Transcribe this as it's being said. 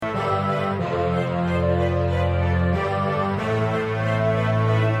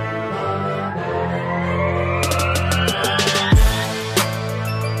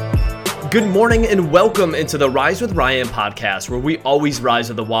Good morning and welcome into the Rise with Ryan podcast, where we always rise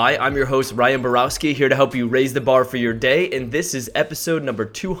with a Y. I'm your host, Ryan Borowski, here to help you raise the bar for your day. And this is episode number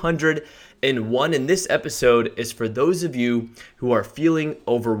 201. And this episode is for those of you who are feeling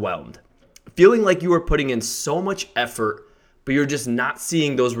overwhelmed, feeling like you are putting in so much effort, but you're just not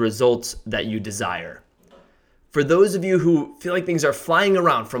seeing those results that you desire. For those of you who feel like things are flying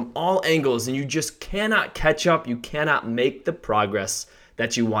around from all angles and you just cannot catch up, you cannot make the progress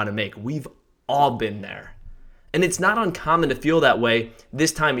that you want to make. We've all been there. And it's not uncommon to feel that way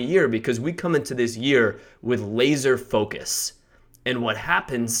this time of year because we come into this year with laser focus. And what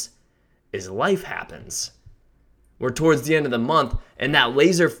happens is life happens. We're towards the end of the month, and that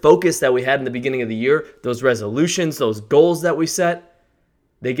laser focus that we had in the beginning of the year, those resolutions, those goals that we set,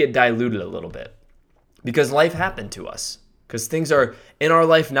 they get diluted a little bit because life happened to us. Because things are in our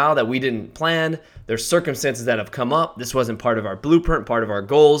life now that we didn't plan. There's circumstances that have come up. This wasn't part of our blueprint, part of our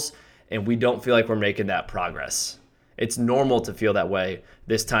goals, and we don't feel like we're making that progress. It's normal to feel that way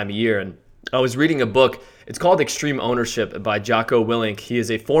this time of year. And I was reading a book. It's called Extreme Ownership by Jocko Willink. He is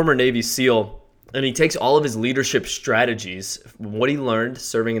a former Navy SEAL, and he takes all of his leadership strategies, what he learned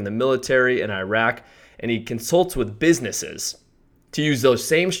serving in the military in Iraq, and he consults with businesses to use those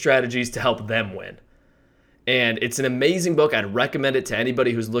same strategies to help them win. And it's an amazing book. I'd recommend it to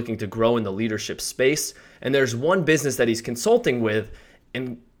anybody who's looking to grow in the leadership space. And there's one business that he's consulting with,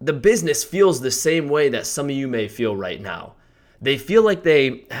 and the business feels the same way that some of you may feel right now. They feel like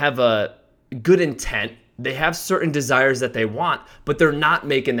they have a good intent. They have certain desires that they want, but they're not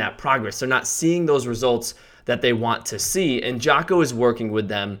making that progress. They're not seeing those results that they want to see. And Jocko is working with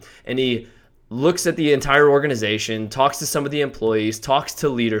them, and he looks at the entire organization, talks to some of the employees, talks to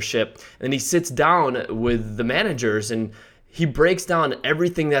leadership, and he sits down with the managers and he breaks down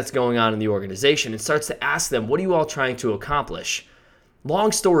everything that's going on in the organization and starts to ask them, what are you all trying to accomplish?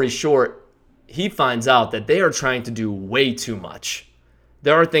 Long story short, he finds out that they are trying to do way too much.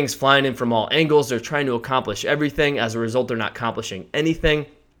 There are things flying in from all angles. They're trying to accomplish everything. As a result, they're not accomplishing anything.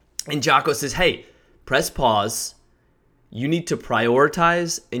 And Jocko says, hey, press pause. You need to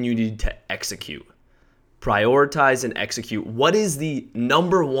prioritize and you need to execute. Prioritize and execute. What is the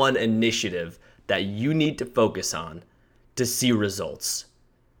number one initiative that you need to focus on to see results?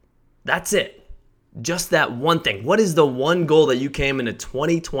 That's it. Just that one thing. What is the one goal that you came into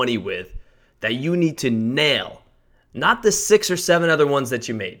 2020 with that you need to nail? Not the 6 or 7 other ones that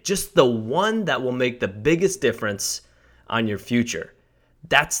you made. Just the one that will make the biggest difference on your future.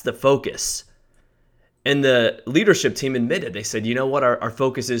 That's the focus. And the leadership team admitted, they said, you know what, our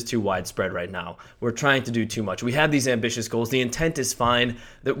focus is too widespread right now. We're trying to do too much. We have these ambitious goals. The intent is fine,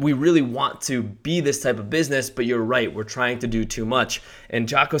 that we really want to be this type of business, but you're right, we're trying to do too much. And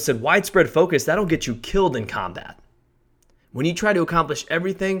Jocko said, widespread focus, that'll get you killed in combat. When you try to accomplish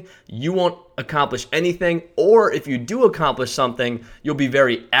everything, you won't accomplish anything, or if you do accomplish something, you'll be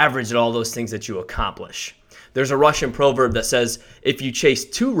very average at all those things that you accomplish. There's a Russian proverb that says, if you chase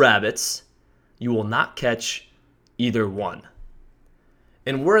 2 rabbits, you will not catch either one.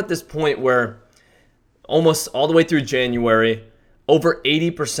 And we're at this point where almost all the way through January, over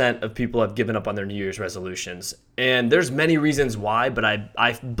 80% of people have given up on their New Year's resolutions. And there's many reasons why, but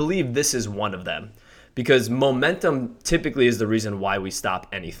I believe this is one of them. Because momentum typically is the reason why we stop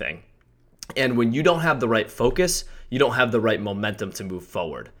anything. And when you don't have the right focus, you don't have the right momentum to move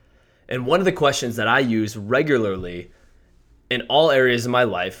forward. And one of the questions that I use regularly in all areas of my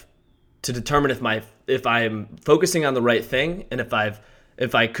life to determine if I am focusing on the right thing and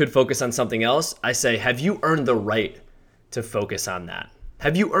if I could focus on something else, I say, have you earned the right to focus on that?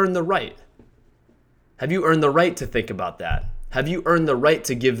 Have you earned the right? Have you earned the right to think about that? Have you earned the right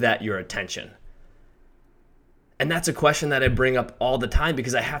to give that your attention? And that's a question that I bring up all the time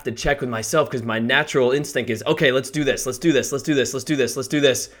because I have to check with myself because my natural instinct is, okay, let's do this, let's do this, let's do this, let's do this, let's do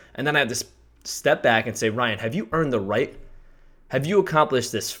this. And then I have to step back and say, Ryan, have you earned the right? Have you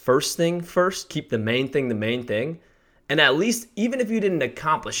accomplished this first thing first? Keep the main thing the main thing. And at least, even if you didn't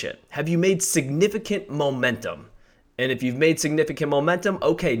accomplish it, have you made significant momentum? And if you've made significant momentum,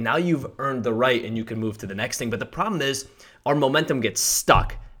 okay, now you've earned the right and you can move to the next thing. But the problem is our momentum gets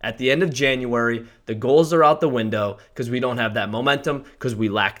stuck. At the end of January, the goals are out the window because we don't have that momentum, because we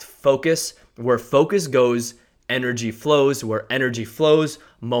lacked focus. Where focus goes, energy flows. Where energy flows,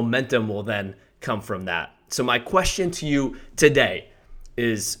 momentum will then come from that. So my question to you today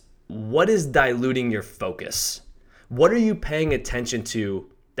is, what is diluting your focus? What are you paying attention to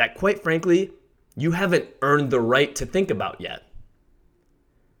that, quite frankly, you haven't earned the right to think about yet?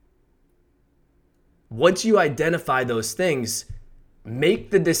 Once you identify those things,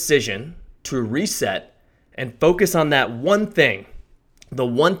 make the decision to reset and focus on that one thing The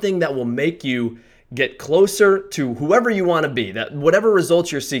one thing that will make you get closer to whoever you want to be, that whatever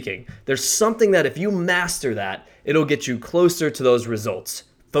results you're seeking, there's something that if you master that, it'll get you closer to those results.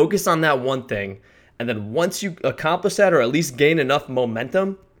 Focus on that one thing. And then once you accomplish that, or at least gain enough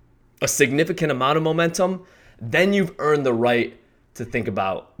momentum, a significant amount of momentum, then you've earned the right to think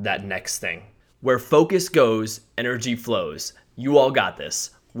about that next thing. Where focus goes, energy flows. You all got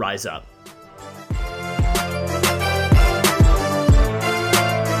this. Rise up.